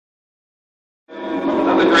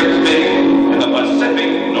the great state in the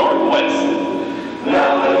Pacific Northwest.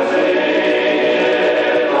 Now let's sing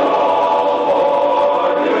it all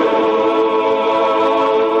for you.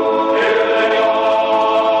 Here they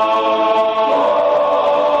all,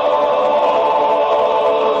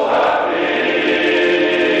 happy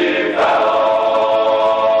fellows.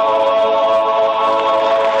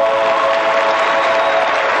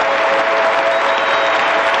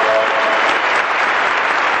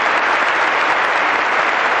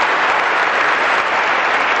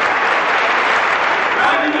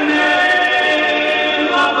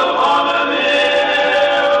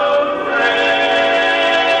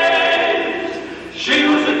 She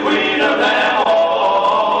was the queen of them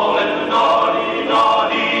all, and the naughty,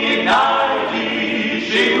 naughty, nighty.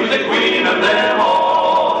 She was the queen of them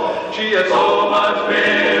all. She had so much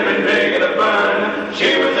beer and big to burn.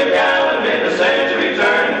 She was the gal that made the century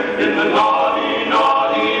turn. In the naughty,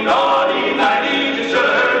 naughty, naughty, nighty, you should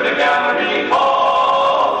have heard the gallery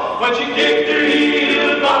call. When she kicked her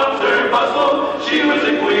heels, bumped her bustle, she was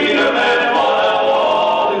the queen of them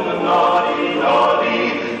all. In the naughty,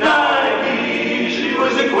 naughty, nighty, she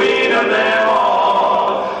was the queen of them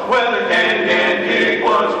all. Well, her can kick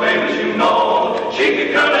was famous, you know. She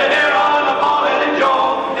could curl her hair on a bonnet and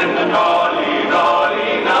jaw. In the naughty,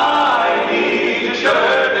 naughty, nighty, you should have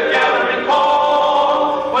heard the gallery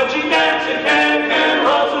call. When she danced and can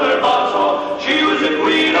rustle her bustle, she was the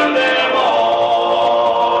queen of them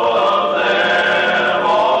all, of them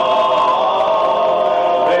all.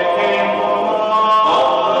 They came from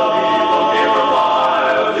all the people came from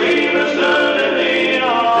miles, even stood in the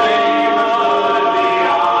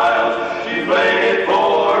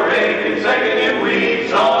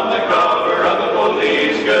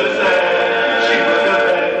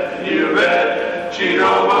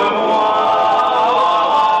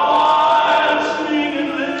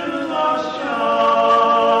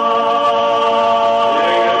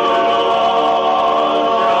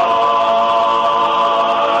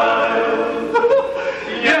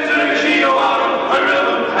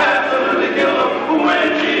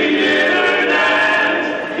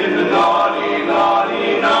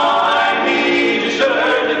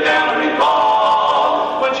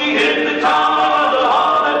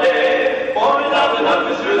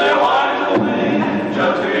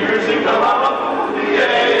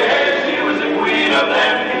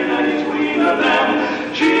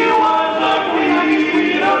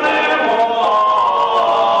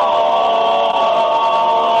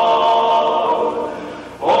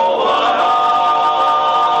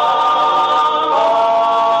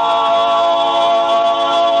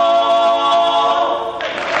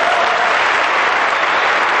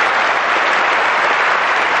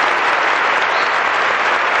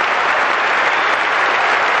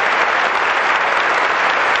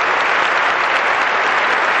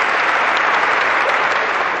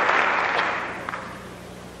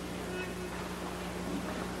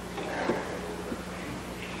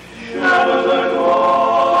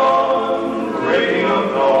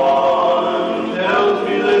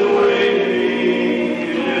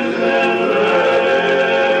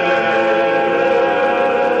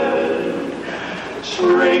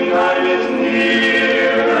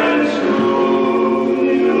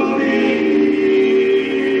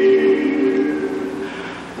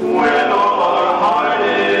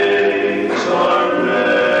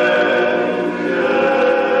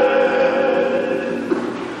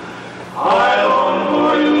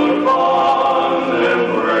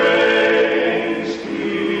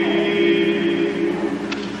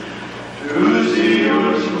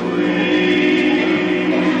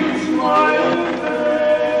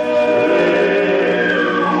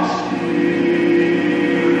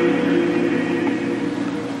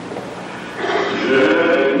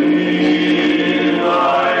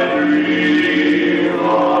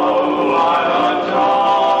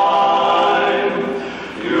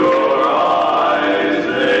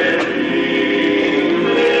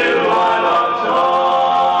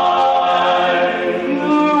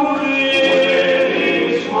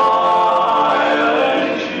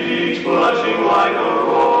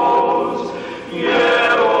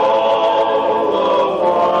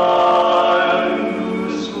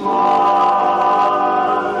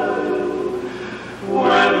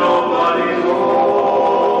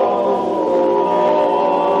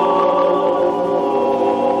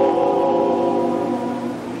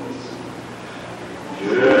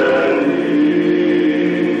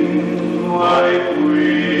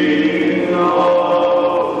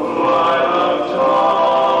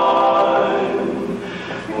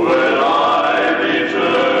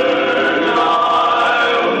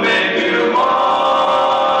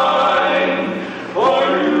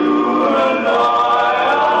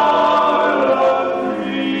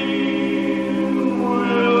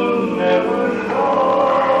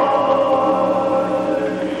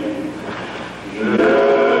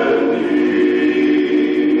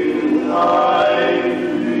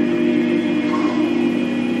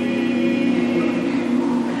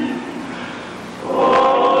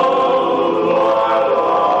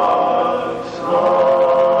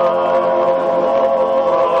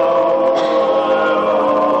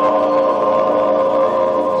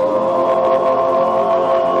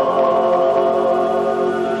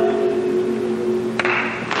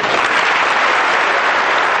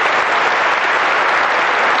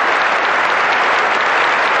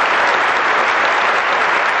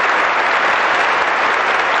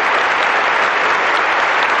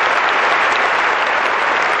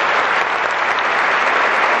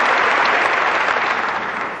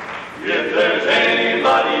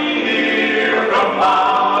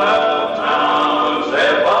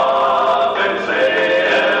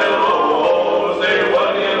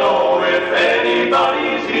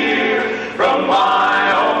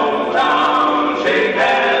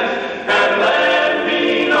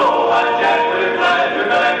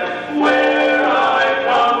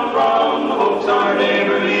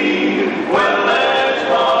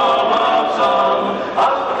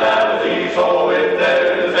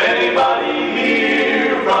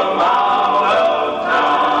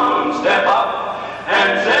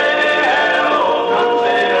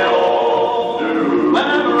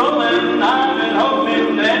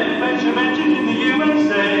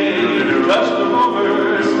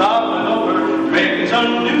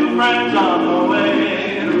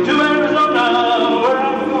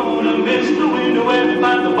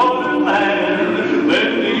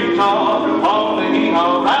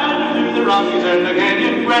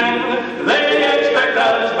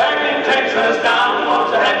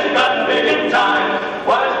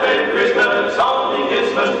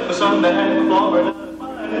sun behind Florida,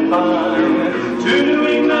 to New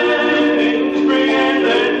England in spring, and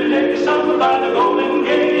then to take something by the Golden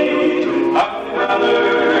Gate. Our brother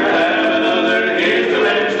and another, here's the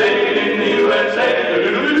red state in the USA.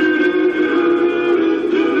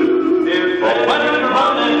 If I were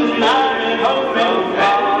running, I'm hoping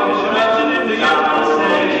that she mentioned in the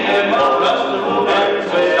USA, and the festival there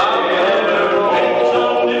say, I ever take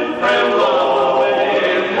some new friends away.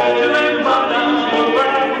 To make money, where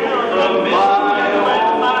I come from, I went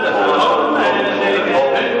by the whole man,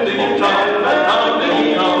 and the Utah, and the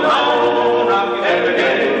Utah, rockin' and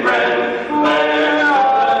getting bread.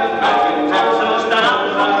 Back in Texas, down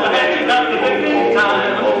from the hay, got the big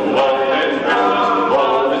time. Lord, it's Christmas,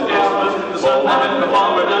 Lord, it's Christmas, the sun and the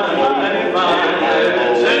farmer doesn't want any fine.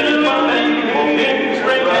 Singing my name in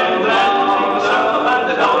spring and land, something about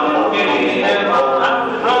the dawn game, and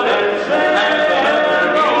I'm brothers and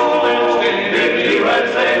in the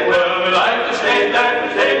USA. Well, we like to stay back, we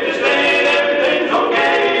take the state, everything's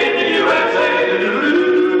okay in the USA.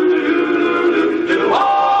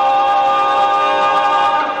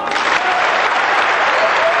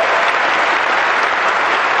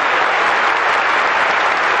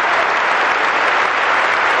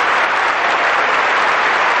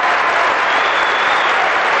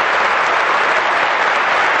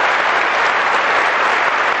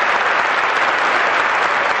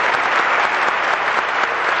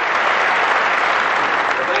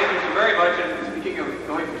 Thank you so very much. And speaking of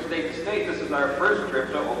going from state to state, this is our first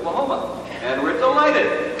trip to Oklahoma. And we're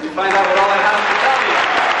delighted to find out what all that has to tell you.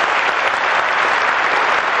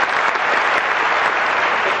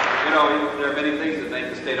 You know, there are many things that make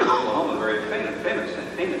the state of Oklahoma very famous.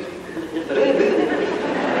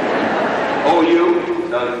 OU,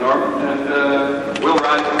 down in Norman, and Will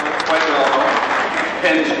Rogers, quite well known.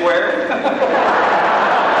 Penn Square.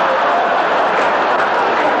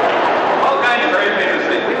 All kinds of very famous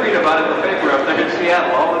things. We read about it in the paper up there in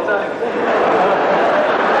Seattle all the time.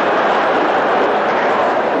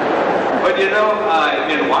 But you know,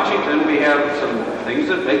 in Washington we have some things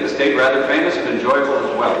that make the state rather famous and enjoyable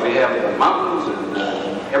as well. We have the mountains and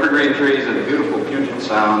evergreen trees and a beautiful Puget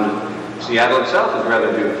Sound. Seattle itself is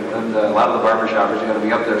rather beautiful, and a lot of the barbershoppers are going to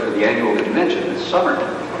be up there for the annual convention this summer.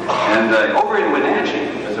 And over in Wenatchee,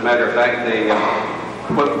 as a matter of fact,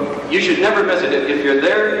 you should never miss it. If you're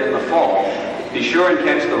there in the fall, be sure and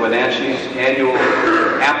catch the Wenatchee's annual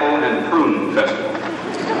Apple and Prune Festival.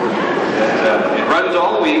 It runs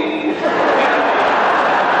all week.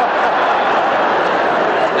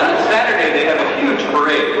 And on Saturday they have a huge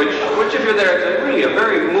parade, which if you're there, it's really a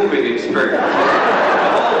very moving experience.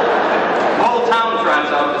 The whole town trots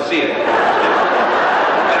out to see it.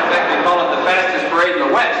 Matter of fact, they call it the fastest parade in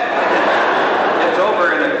the West. It's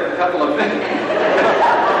over in a couple of minutes.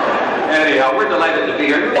 Anyhow, we're delighted to be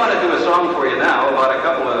here. We want to do a song for you now about a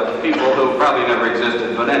couple of people who probably never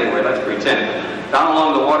existed, but anyway, let's pretend. Down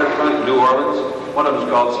along the waterfront in New Orleans, one of them is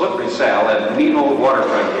called Slippery Sal, that mean old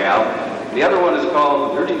waterfront gal. The other one is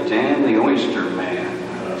called Dirty Dan the Oyster Man.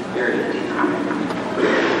 Here it is.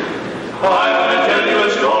 I'm going to tell you a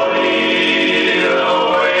story, the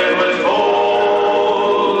way it was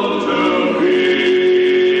told to me.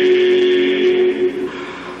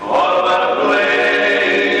 All about a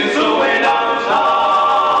place away down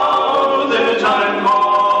south in a time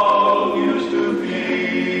called used to be.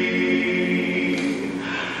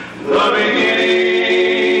 The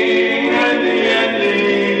beginning and the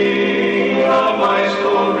ending of my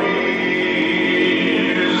story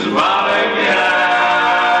is about a gal.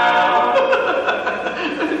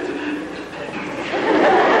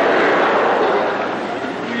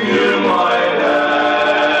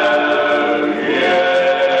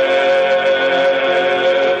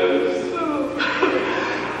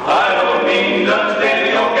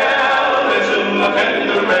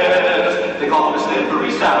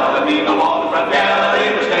 I mean, the waterfront gal,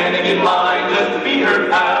 they were standing in line just to be her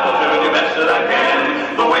pal. Doing the best that I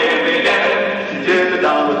can, the way it began. She did it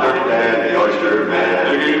down with Dirty Dan, the oyster man.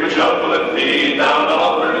 They gave a shuffle and feed down the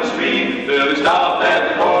Auburn Street. Till they stopped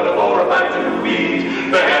at the corner for a bite to eat.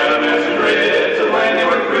 They had a mess of grits, and when they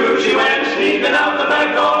were through, she went sneaking out the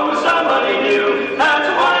back door with somebody new. That's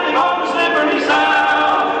why they called her Slippery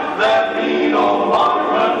Sal, that mean old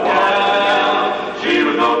waterfront gal. She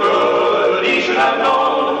was no good, he should have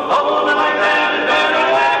known. A woman like that had better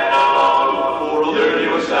act alone. Poor old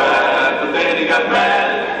Dirty was sad, but then he got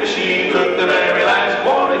mad, 'cause she took the very last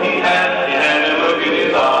warning he had. He had a look in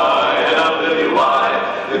his eye, and I'll tell you why.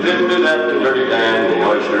 They didn't do that to Dirty Dan, the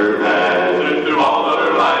oyster man. Through all of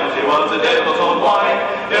her life, she was the devil's own wife.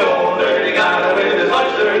 The old Dirty got away with his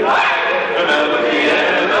oyster life, and that was the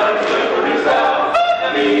end of Slippery Sal.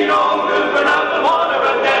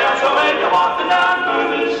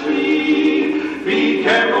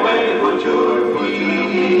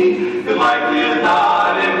 likely as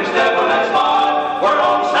not, if you step on that spot, we're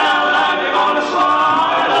all sound and you're gonna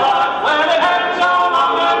slide a lot. When it happened so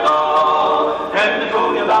long ago, and they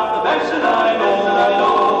told you about the best that I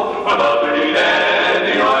know, about the need and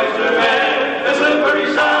the oyster bed, the slippery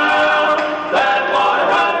sound, that water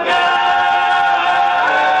run gal,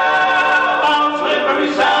 about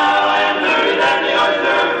slippery sound and dirty and the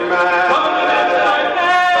oyster man.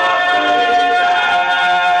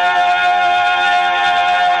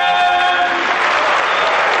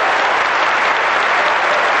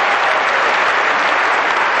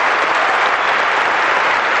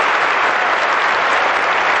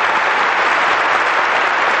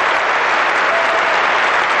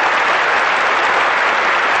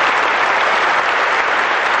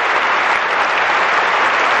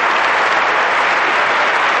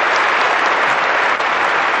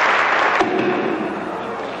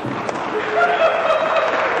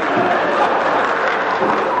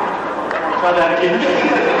 Try that again.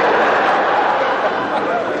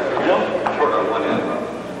 Short on one end.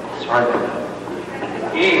 Sorry.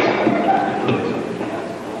 Easy.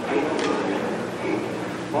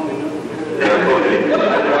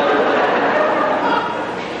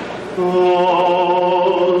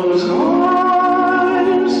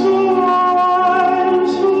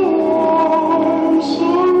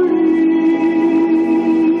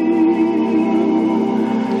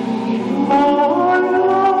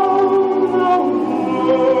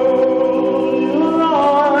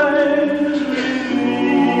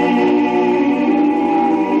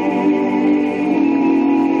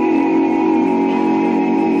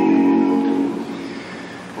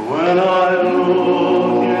 When I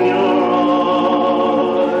look in your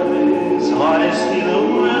eyes, I see the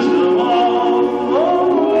wisdom of the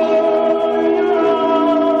world in your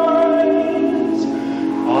eyes.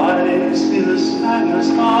 I see the sadness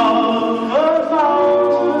of a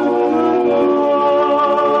thousand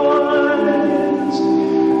eyes.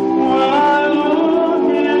 When I look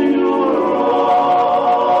in your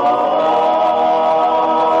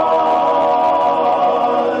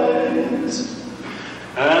eyes,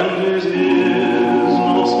 and it is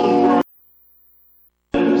no surprise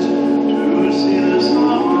to see the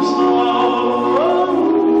softness of the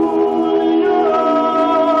moon in your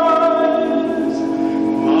eyes,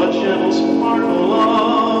 the gentle sparkle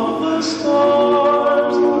of the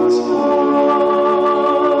stars in the skies.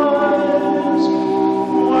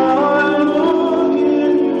 When I look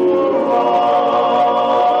in your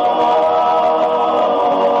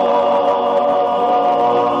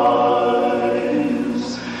eyes,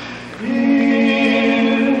 in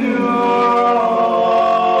your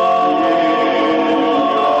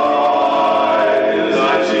eyes,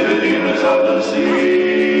 I see the demons of the sea.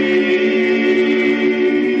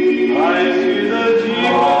 I see the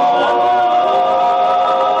demons of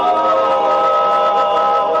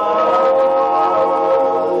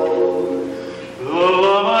the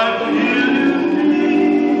love I feel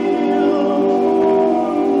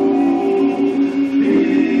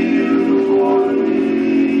for me.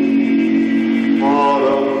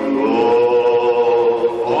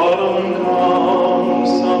 Autumn comes,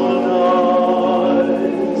 summer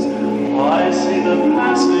dies. I see the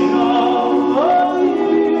passing of the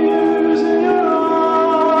years in your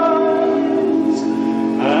eyes.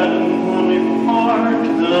 And when we part,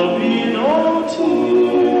 there'll be no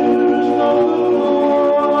tears, no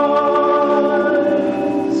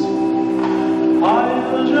lies.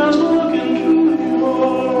 I'll just look into your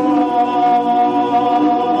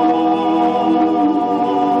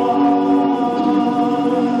eyes.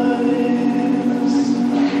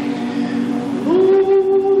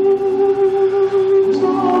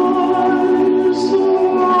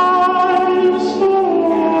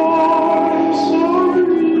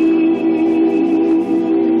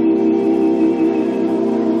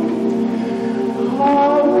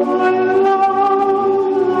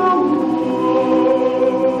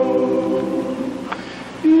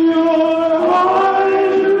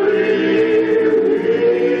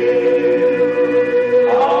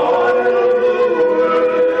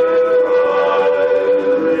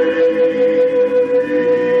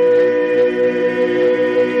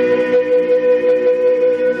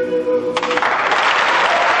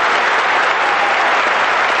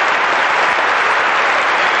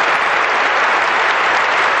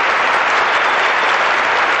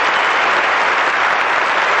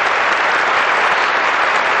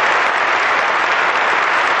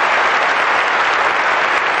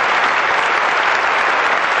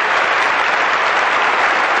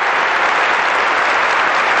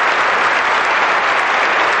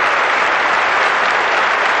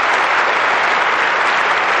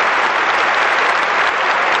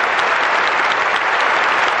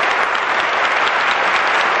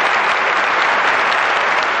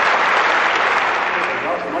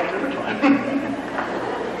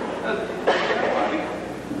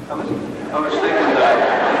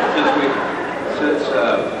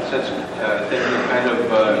 since things are kind of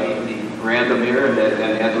random here and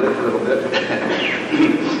ad-libbed a little bit.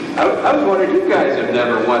 I was wondering, you guys have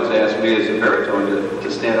never once asked me as a baritone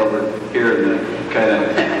to stand over here and kind of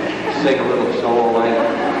sing a little solo line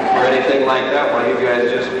or anything like that. Why don't you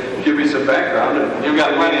guys just give me some background? And you've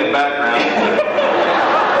got plenty of background.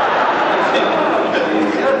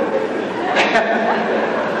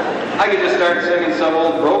 I could just start singing some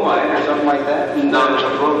old bromide or something like that. No, it's a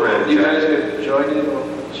program. You guys could join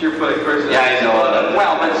in? It's your play first. Yeah, I know.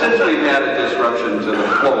 Well, but since we've had a disruption to the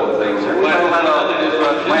flow of things here, we might as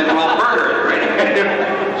well murder it,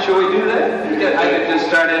 right? Should we do that? I could just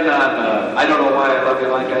start in on I Don't Know Why I Love You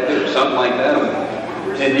Like I Do, something like that.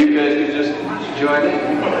 And you guys could just join in.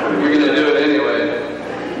 You're going to do it anyway.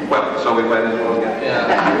 Well, so we might as well get it. Yeah.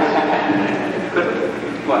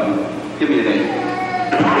 Come on, give me a name.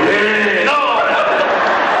 Hey, no!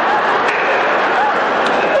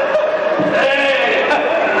 Hey!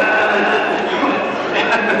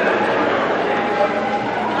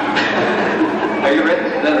 Are you ready?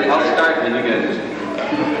 Then I'll start and you guys just be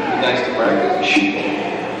nice to practice.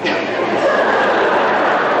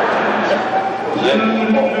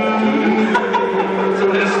 So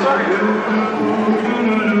let's start.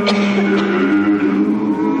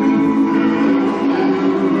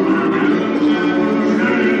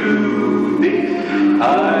 I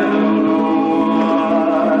don't know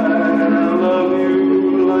why I love you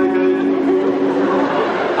like I do.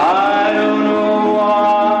 I don't know why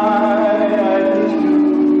I just do.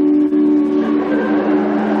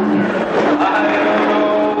 I don't know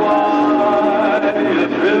why you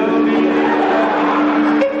thrill me.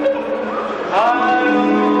 I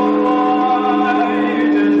don't know why you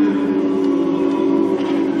just do.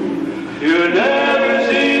 You never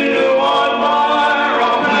seem to want my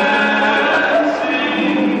romancing.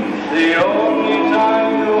 The only time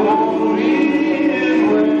you hold me is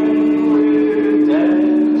when we're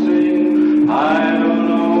dancing. I don't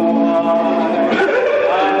know why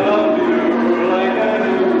I love you like I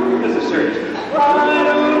do. This is serious. I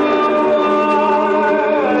don't know why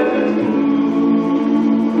I just do.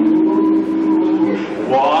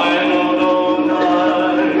 Why not all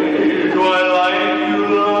night do I like you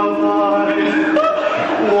love life?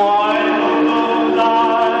 Why not all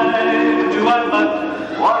night do I like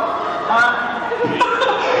what? Huh?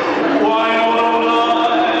 Why not all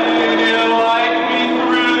night do you like me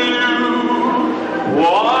thrill you?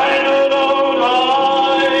 Why not all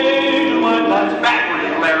night do I like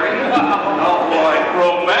backwards, Larry? Oh boy,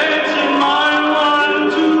 romance in my one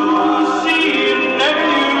to see it never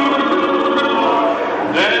you.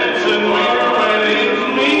 Dancing with weddings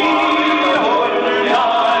me, holding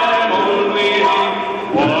I'm only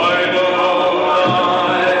why not all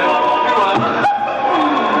night?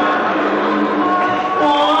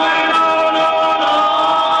 Why not all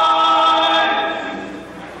night?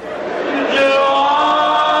 Do I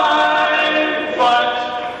but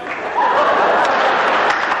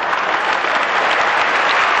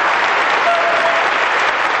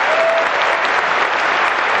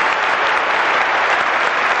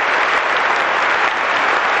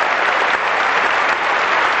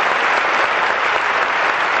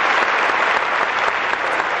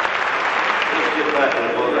let's get back to the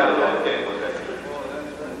program. Okay.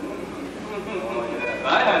 I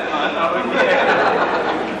had fun.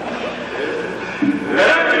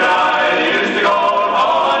 Every night he used to go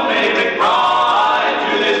on make me cry.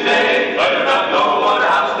 To this day, I do not know what a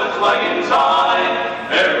house looks like inside.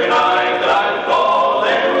 Every night that I would call,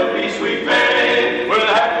 there would be sweet May, with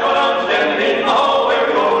a hat going on standing in the hall where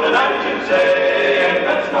we go tonight, she'd say. And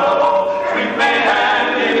that's not all. Sweet May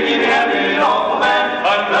had give me every awful man.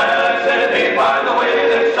 I'm glad I said, hey, by the way,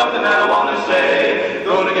 there's something that I want to say.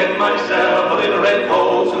 Gonna get myself a little red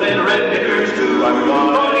coat, some little red knickers too. I'm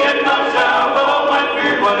gonna get myself a white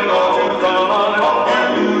beard when I go to come on home.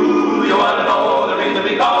 You wanna know the reason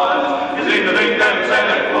because you seem to think that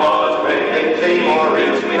Santa Claus great or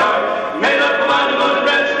real sweetheart made up my mind to go to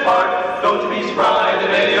Red's Park. Don't you be surprised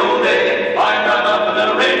if any old day I drive up a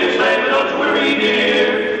little reindeer sleigh, but don't you worry,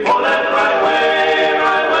 dear. Oh, that's right way,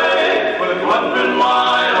 right way. Well, if you're wondering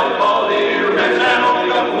why I don't call dear Red Santa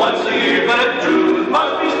only up once a year, but the truth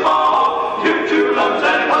must be small. You two love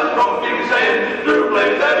Santa Claus, don't keep saying, do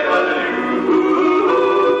play Santa Claus with you.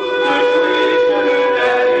 The sweet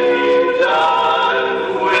daddy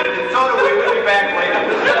done with. So do we. We'll be back later.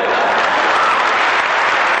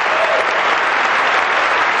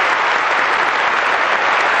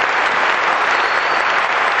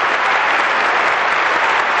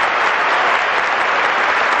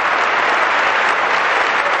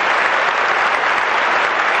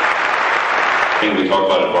 We talked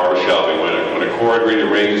about in barbershop, we went When a chord really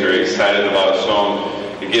rings or excited about a song,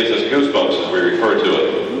 it gives us goosebumps, as we refer to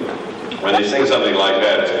it. When they sing something like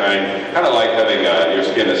that, it's kind of like having your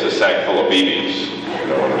skin is a sack full of BBs. You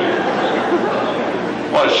know what I mean?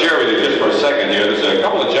 I want to share with you just for a second here. There's a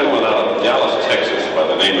couple of gentlemen out of Dallas, Texas, by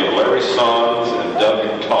the name of Larry Sons and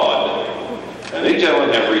Doug Todd. And these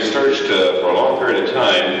gentlemen have researched for a long period of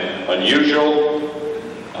time unusual,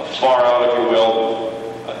 far out, if you will,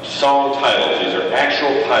 song titles. These are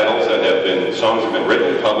actual titles that have been, songs have been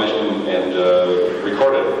written, published, and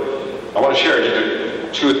recorded. I want to share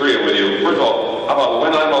just two or three of them with you. First of all, how about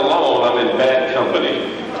When I'm Alone, I'm in Bad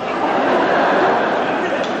Company?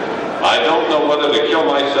 I don't know whether to kill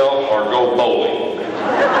myself or go bowling.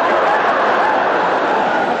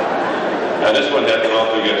 And this one had an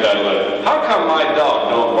awfully good title. How come my dog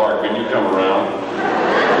don't bark when you come around?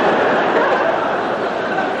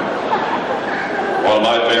 One of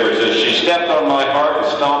my favorites is, she stepped on my heart and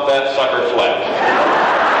stomped that sucker flat.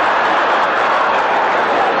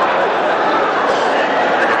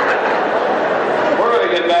 We're going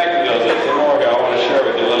to get back to those. That's some more I want to share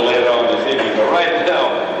with you a little later on this evening. But right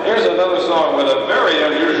now, here's another song with a very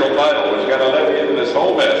unusual title, which is going to let me into this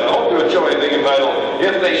whole mess. I hope you enjoy the entitled,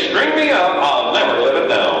 If They String Me Up, I'll Never Live It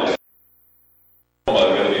Down.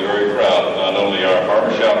 I'm going to be very proud, not only our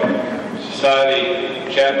barbershop society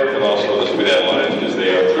chapter, but also the Sweet Adelines, because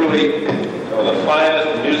they are truly some of the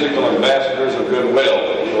finest musical ambassadors of goodwill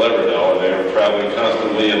that you'll ever know, and they are traveling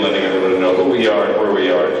constantly and letting everybody know who we are and where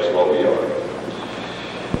we are and just what we are.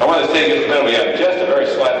 I want to take just a minute. We have just a very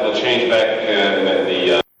slight little change back in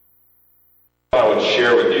the I would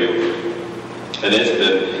share with you an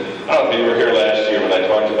incident. I don't know if you were here last year when I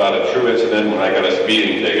talked about a true incident when I got a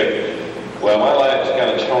speeding ticket. Well, my life has kind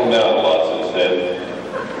of toned down a lot since then,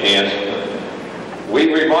 and we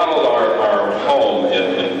remodeled our home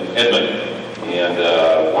in Edmond, and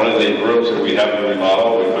one of the rooms that we happened to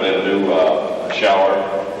remodel, we put in a new shower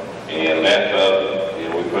and a bathtub,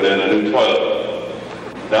 and we put in a new toilet.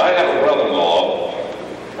 Now, I have a brother-in-law,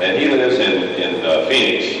 and he lives in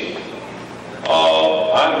Phoenix.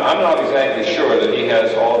 I'm not exactly sure that he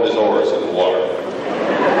has all of his oars in the water.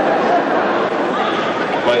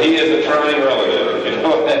 But he is a trying relative, if you know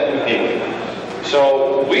what that means.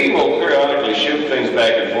 So we will periodically shoot things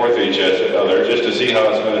back and forth to each other just to see how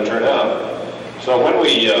it's going to turn out. So when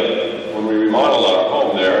we remodeled our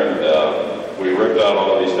home there and we ripped out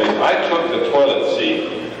all of these things, I took the toilet seat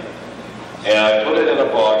and I put it in a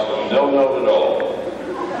box with no note at all,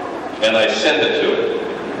 and I sent it to it.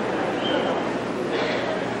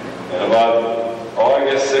 And about, I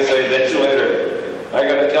guess 6, 8 days later, I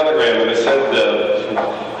got a telegram and it said,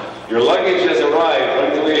 your luggage has arrived.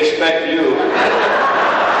 When can we expect you?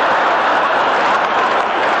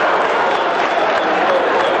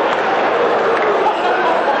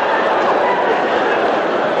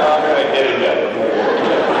 I'm going to get it yet.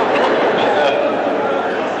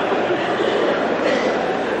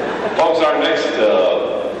 Folks, our next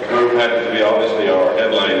group happens to be obviously our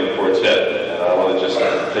headline quartet. And I want to just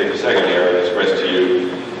take a second here and express to you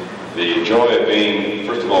the joy of being,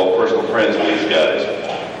 first of all, personal friends with these guys.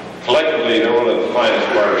 Collectively, they're one of the finest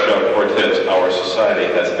barbershop quartets our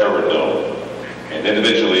society has ever known. And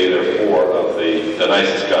individually, they're 4 of the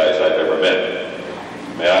nicest guys I've ever met.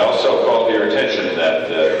 May I also call to your attention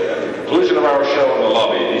that at the conclusion of our show in the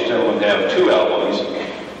lobby, these gentlemen have 2 albums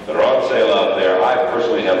that are on sale out there. I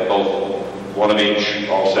personally have both, one of each,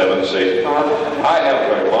 all 7, 6. I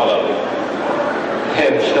have one of them.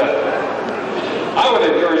 And I would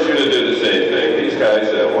encourage you to do the same thing. These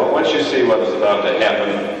guys, once you see what is about to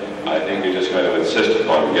happen, I think you're just going to insist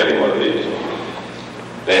upon getting one of these.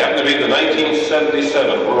 They happen to be the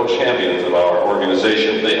 1977 world champions of our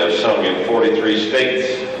organization. They have sung in 43 states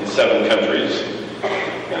and 7 countries.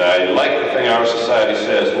 And I like the thing our society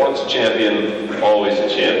says, once a champion, always a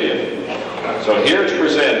champion. So here to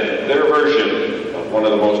present their version of one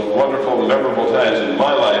of the most wonderful, memorable times in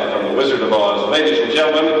my life from The Wizard of Oz, ladies and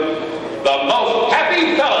gentlemen, the Most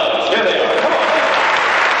Happy Fellas. Here they are. Come on.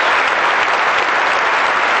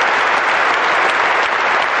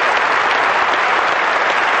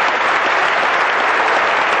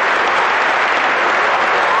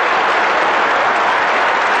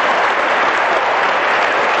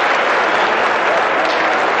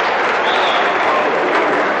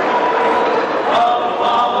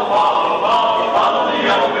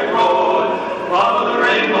 Follow the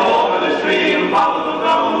rainbow over the stream, follow the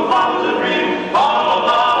drum, follow the dream, follow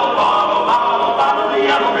the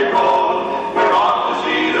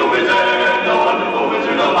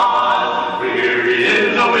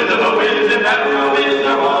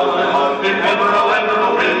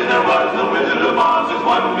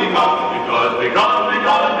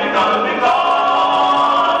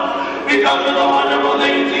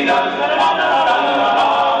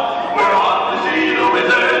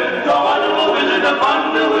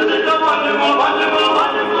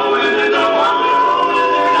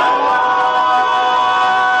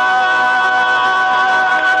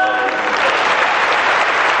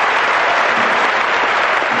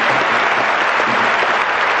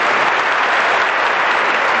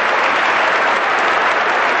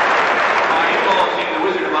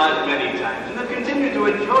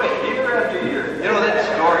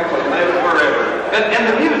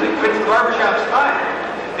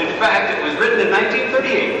in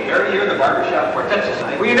 1938, the very year the Barbershop Quartet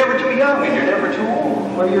Society, where you're never too young and you're never too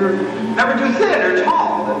old, where you're never too thin or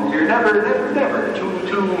tall, and you're never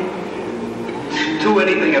too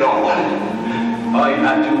anything at all. Oh, you're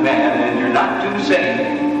not too mad and you're not too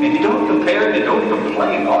sane, and you don't compare and you don't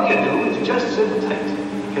complain. All you do is just sit tight,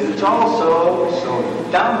 because it's all so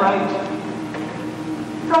downright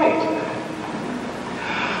right.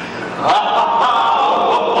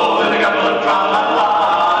 In a couple of tra-la-la,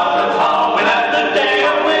 that's how we let the day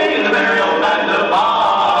away in the merry old land of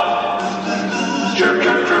Oz. Chirp,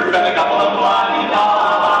 chirp, chirp, and a couple of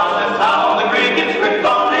la-di-das, that's how the crickets rip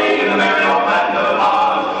all day in the merry old land of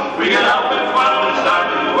Oz. We get up at 12 and start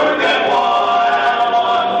to work at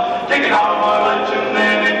 1. Take an hour for lunch and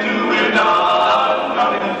then at 2 we're done.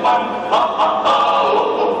 Having fun, ha, ha, ha,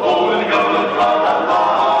 oh, oh, oh, in a couple of tra-la-la,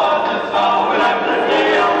 that's how we let the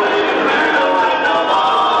day away in the merry old land of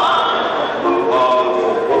Oz.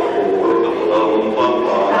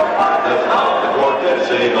 That's how the quartet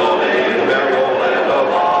sing all day in the merry old land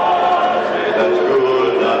of Oz. Say that's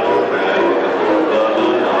good, not too bad.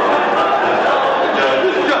 That's how the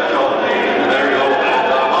judges judge all day in the merry old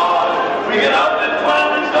land of Oz. We get up at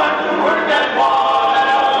 12 and start to work at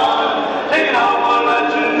 1. Take an hour for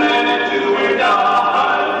lunch and then at 2 we're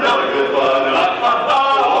done. Really good fun. La, la, la,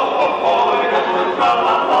 oh, oh, oh, in a couple of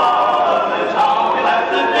tra-la-la. That's how we let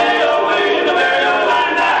the day away in the merry old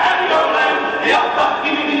land, the happy old land, the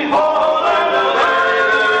up-up-hee-hee-ho land of Oz.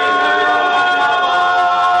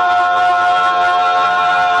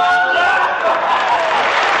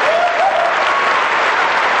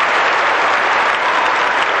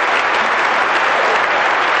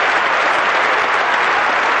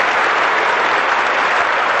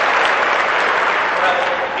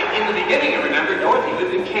 In the beginning, I remember Dorothy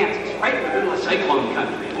lived in Kansas, right in the middle of cyclone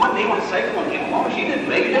country. And one day when a cyclone came along, she didn't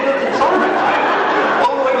make it into the summer in time.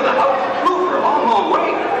 All the way with the house flew for a long, long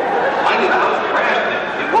way. Finally, the house crashed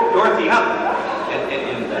and it woke Dorothy up. And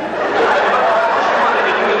she wanted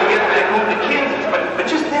to do it to get back home to Kansas, but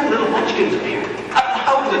just then little munchkins appeared. Out of the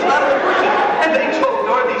houses, not a person. And they told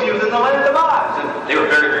Dorothy she was in the land of Oz. And they were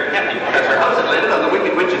very, very happy because her house had landed on the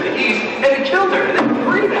Wicked Witch of the East and it killed her and they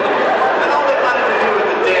freed her. And all they wanted to do was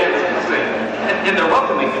to dance and sing. And their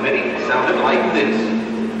welcoming committee sounded like this.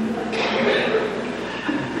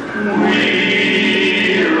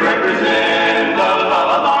 We represent the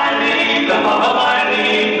Lullaby, the Lullaby,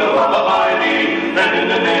 the Lullaby, and in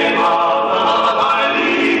the name of the Lullaby,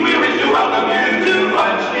 we wish to welcome you to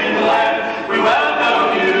Munchkin Land. We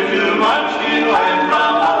welcome you to Munchkin Land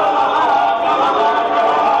from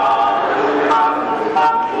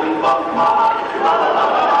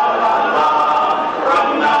From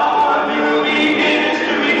now on you'll be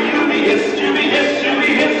history, you'll be history, history,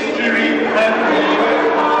 history, and we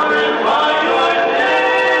will honor by your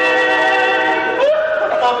name.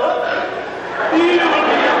 You will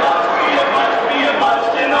be a must, be a must, be a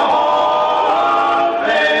must in the Hall of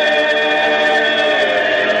Fame.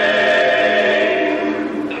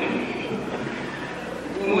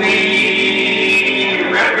 We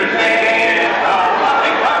represent the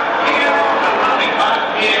Lollipop Hill, the Lollipop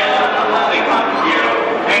Hill, the Lollipop Hill,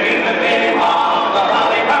 and in the name of the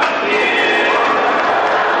Lollipop Hill,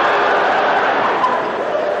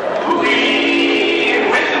 we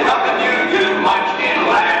wish to welcome you to Munchkin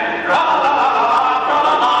Land. Tra-la-la-la-la,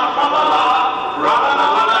 tra-la-la, tra-la-la,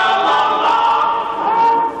 tra-la-la-la-la-la.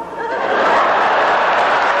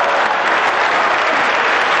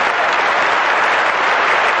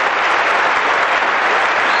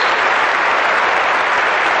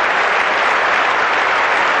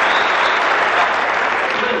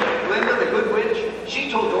 Linda, the good witch, she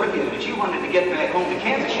told Dorothy that if she wanted to get back home to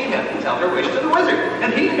Kansas, she'd have to tell her wish to the wizard,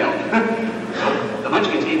 and he'd help. So the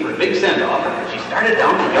Munchkins gave her a big send-off, and she started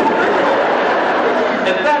down the Yellow Brick Road.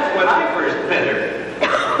 And that's when I first met her.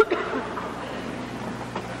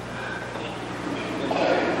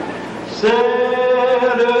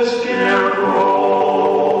 Said a scarecrow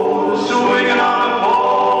swinging on a pole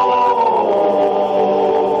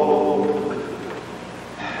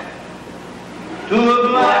to a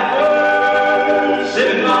blackbird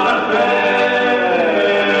sitting on a fence.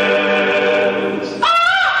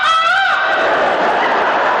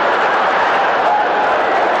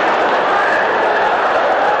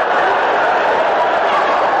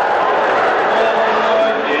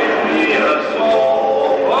 Lord, give me a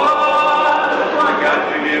soul, but I got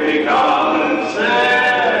to give me common sense.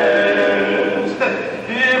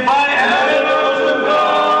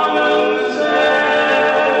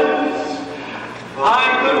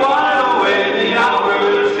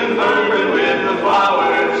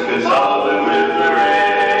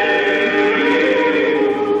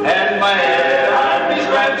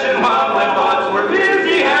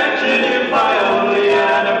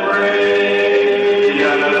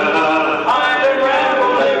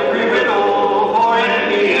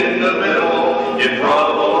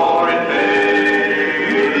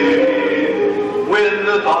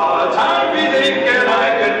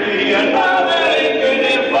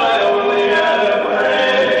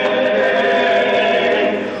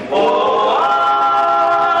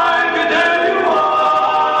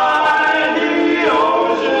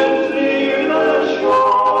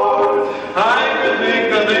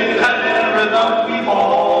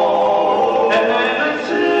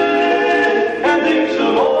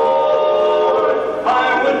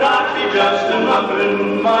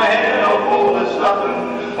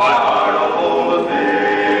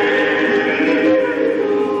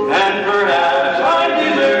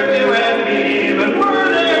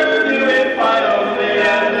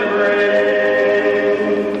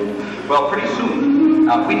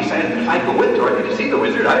 we decided that if I go with Dorothy to see the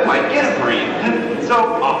wizard, I might get a brain.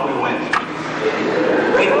 So off we went.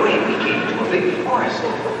 Right away, we came to a big forest,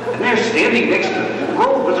 and there, standing next to the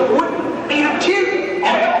road, was a wood made of tin.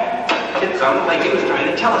 It sounded like he was trying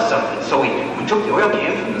to tell us something. So we took the oil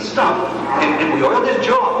can from the stump, and we oiled his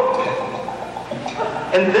jaw.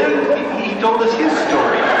 And then he told us his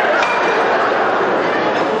story.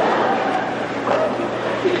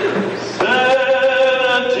 Said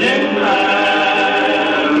a tin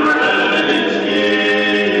man read his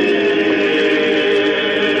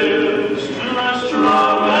gifts to a straw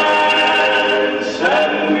man, sad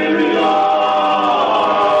and weary-eyed.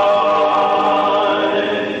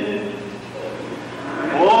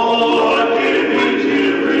 Oh, give me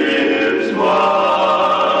tin ribs,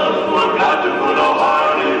 but forgot to put a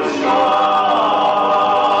heart inside.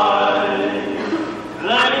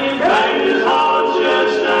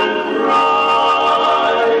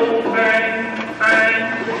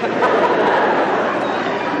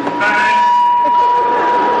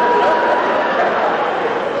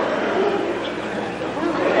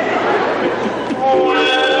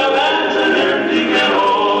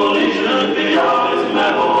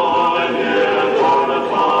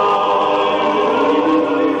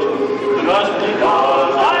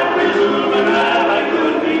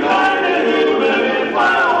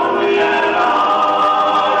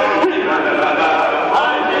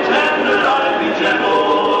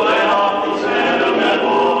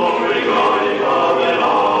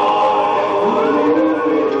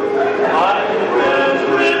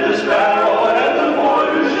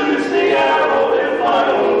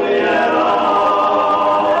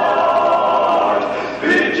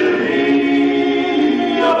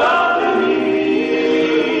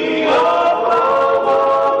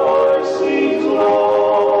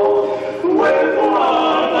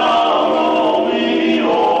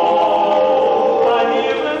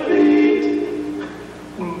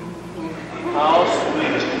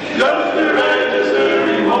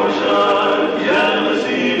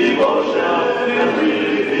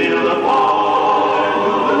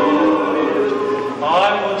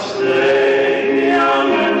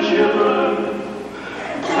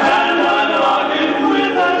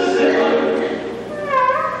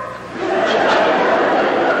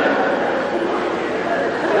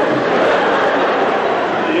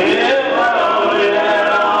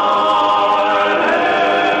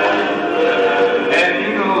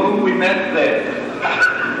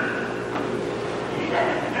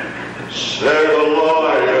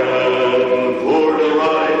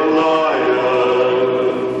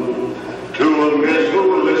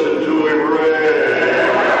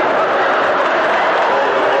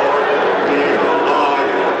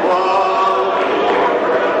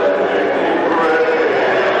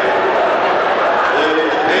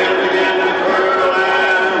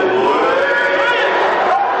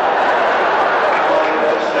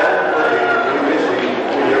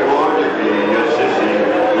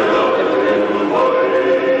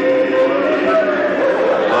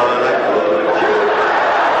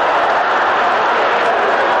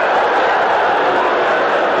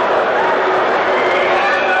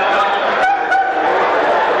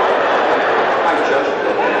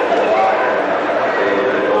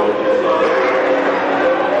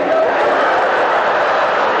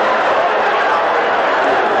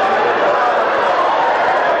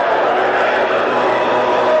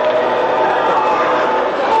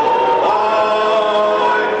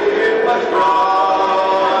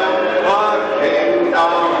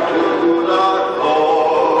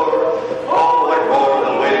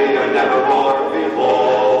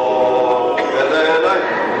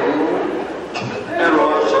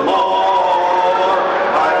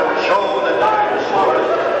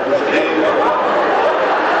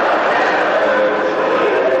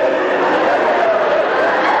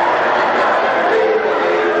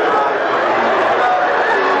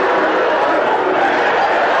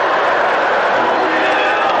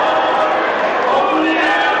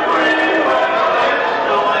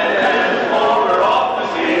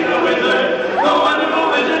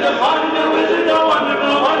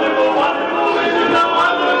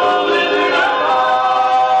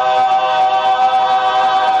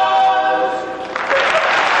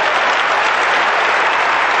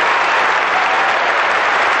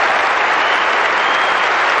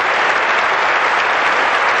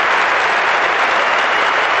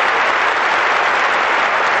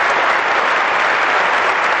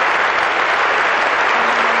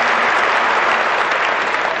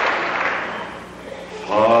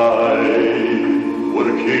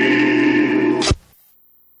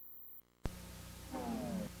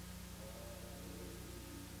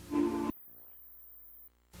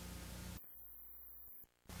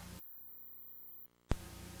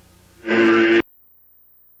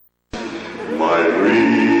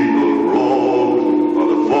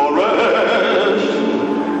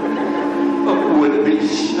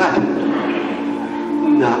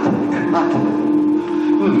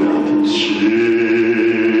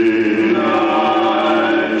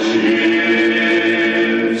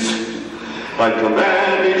 I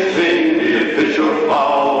command each thing, be it fish or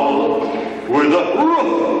fowl, with a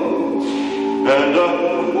roof and a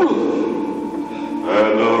roof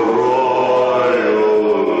and a royal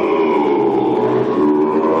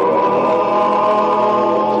growl.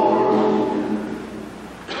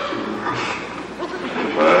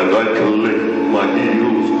 And I click my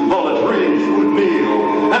heels, all the trees would kneel,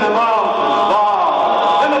 and the mountains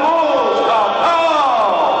bow, and the bulls kowtow.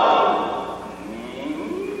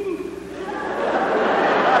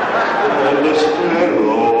 And the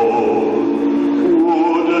sparrow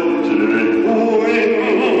would dip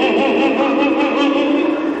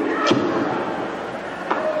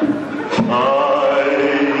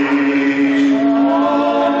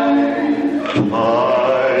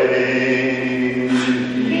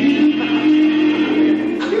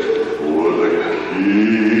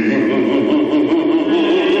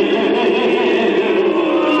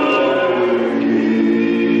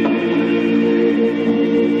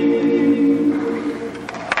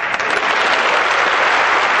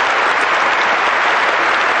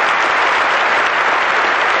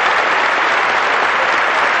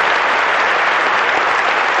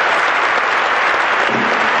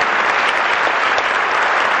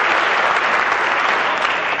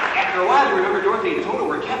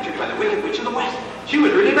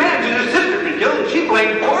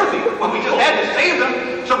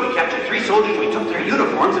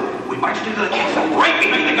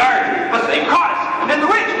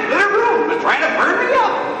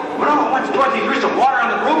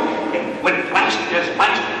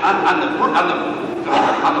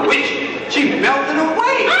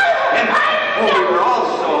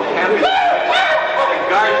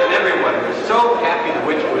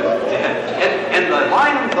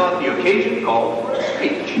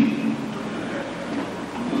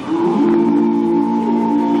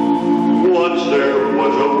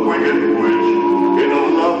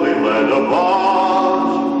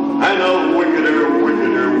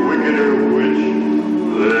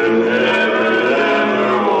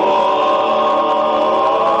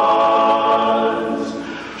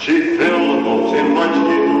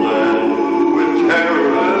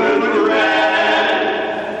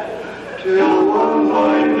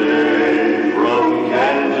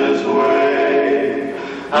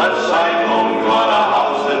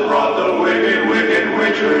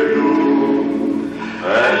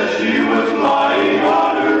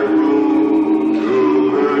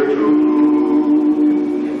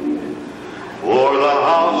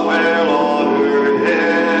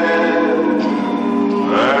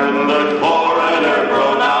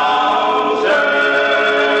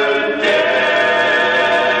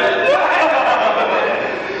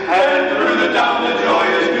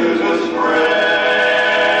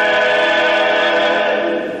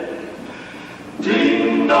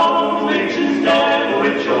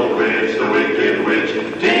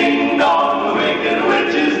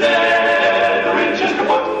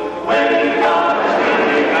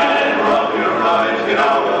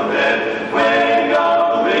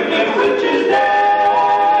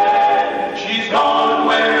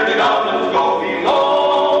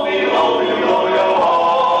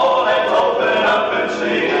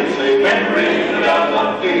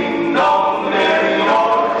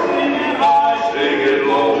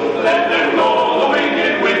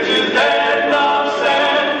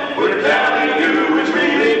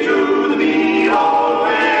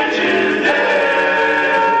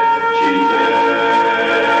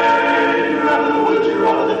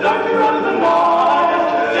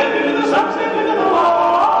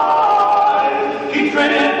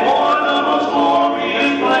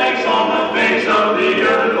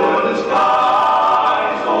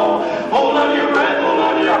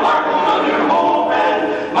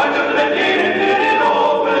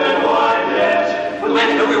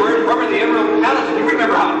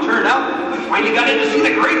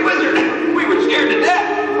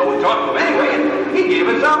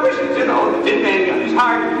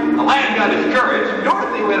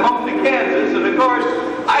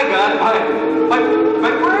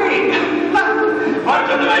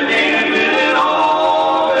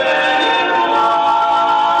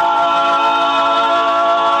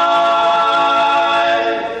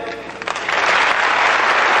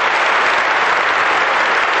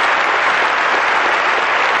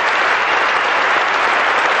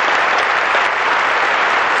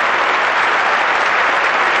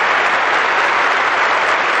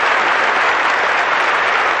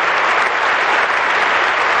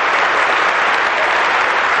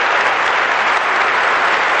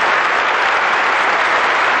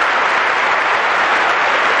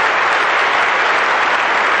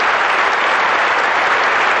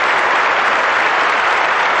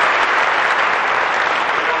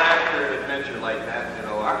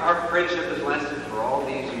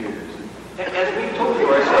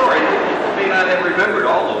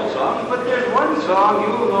but there's one song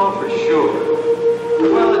you'll know for sure.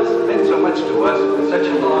 Well, it's meant so much to us for such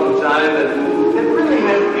a long time that it really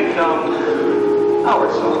has become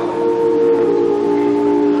our song.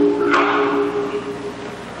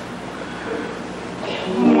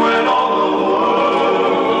 When all the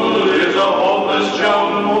world is a hopeless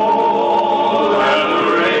jumble and the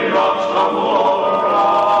raindrops tumble all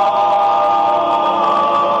around,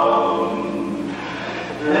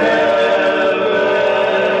 heaven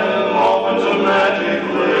opens a magic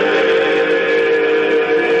rain.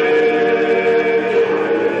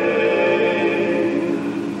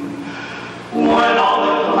 When all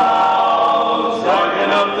the clouds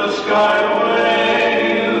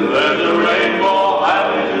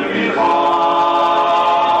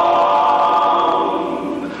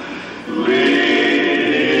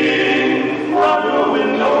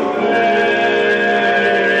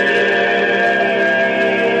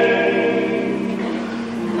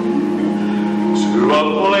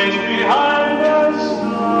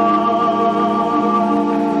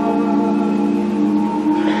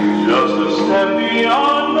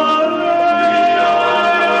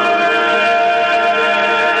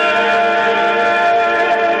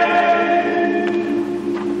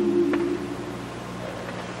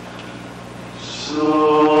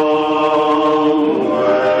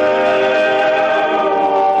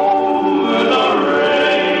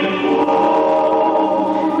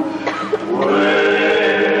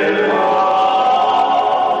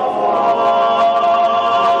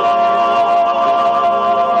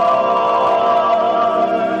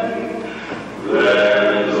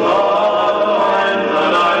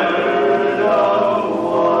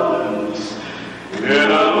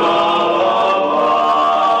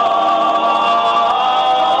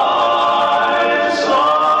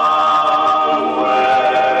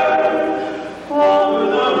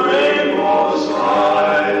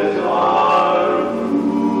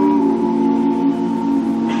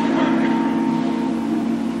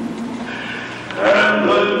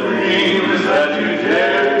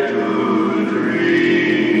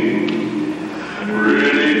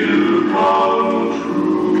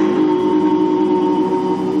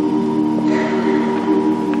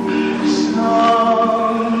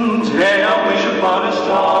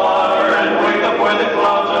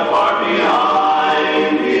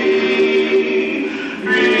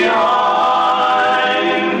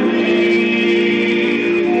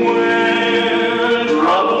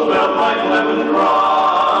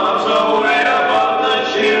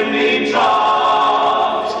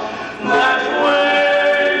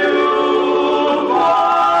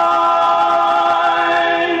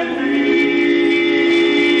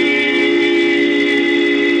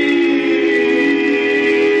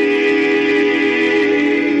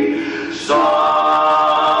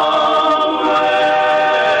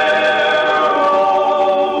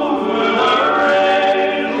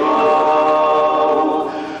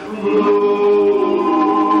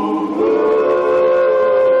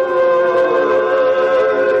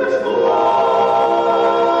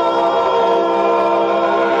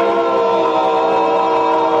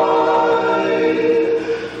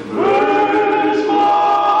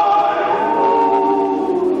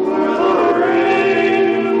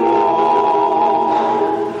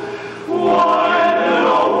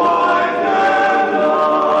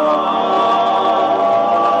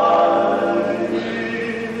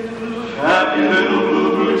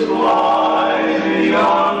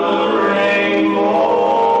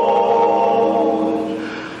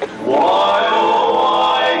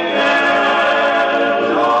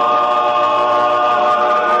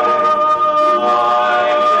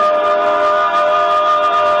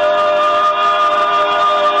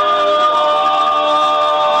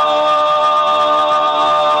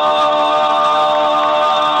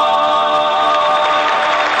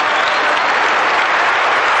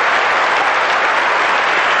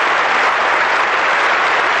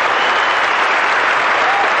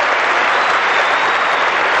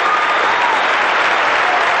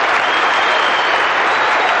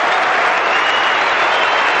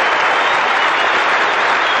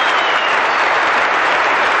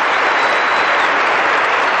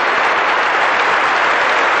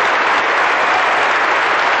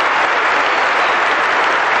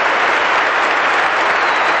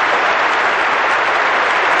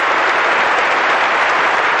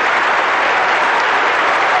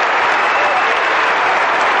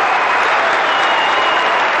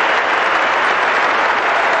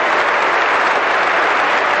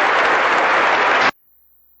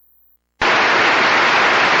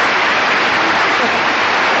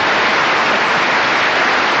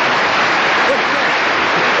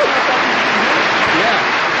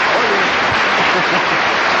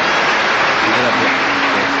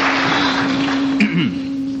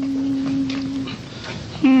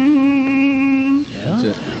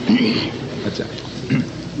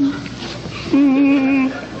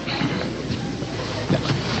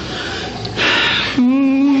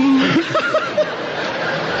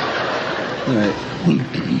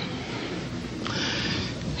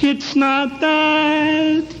It's not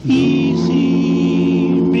that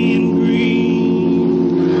easy being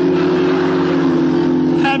green,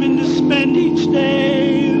 having to spend each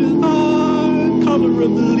day the color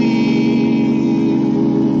of the leaves,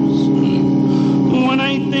 when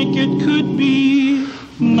I think it could be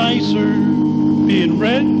nicer being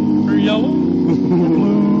red or yellow or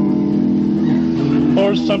blue,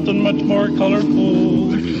 or something much more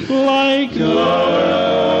colorful like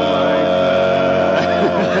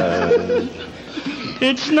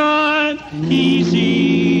it's not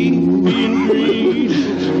easy being green.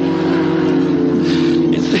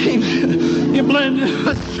 It seems you blend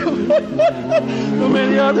with so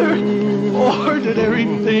many other ordinary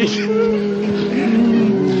things,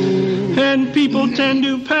 and people tend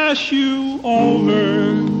to pass you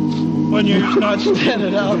over when you're not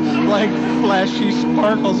standing out like flashy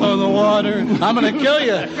sparkles on the water. I'm gonna kill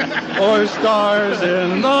you, or stars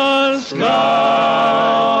in the sky.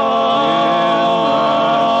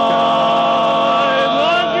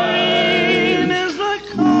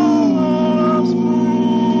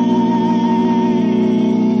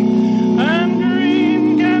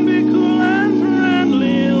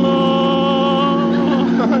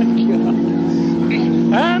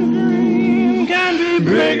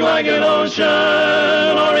 Like an ocean,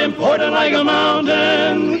 or important like a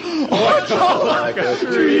mountain, or tall like a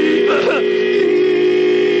tree.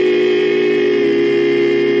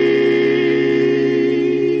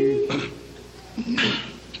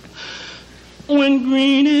 When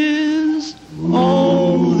green is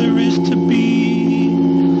all there is to be,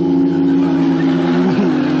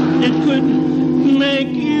 it could make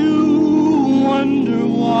you wonder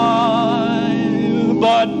why,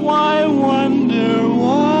 but why wonder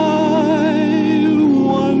why?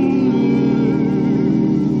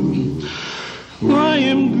 I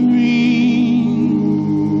am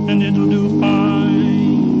green, and it'll do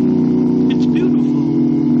fine. It's beautiful.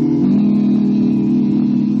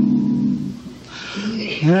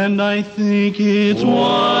 And I think it's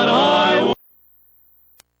what I want.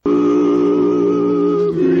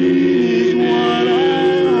 Green is what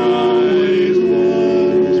I always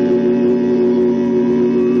want.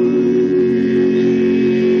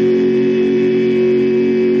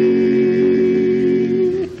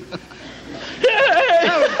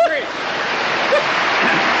 That was great.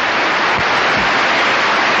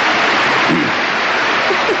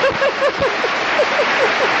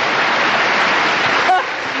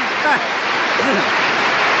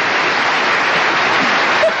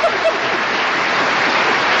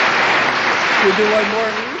 You do one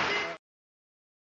more?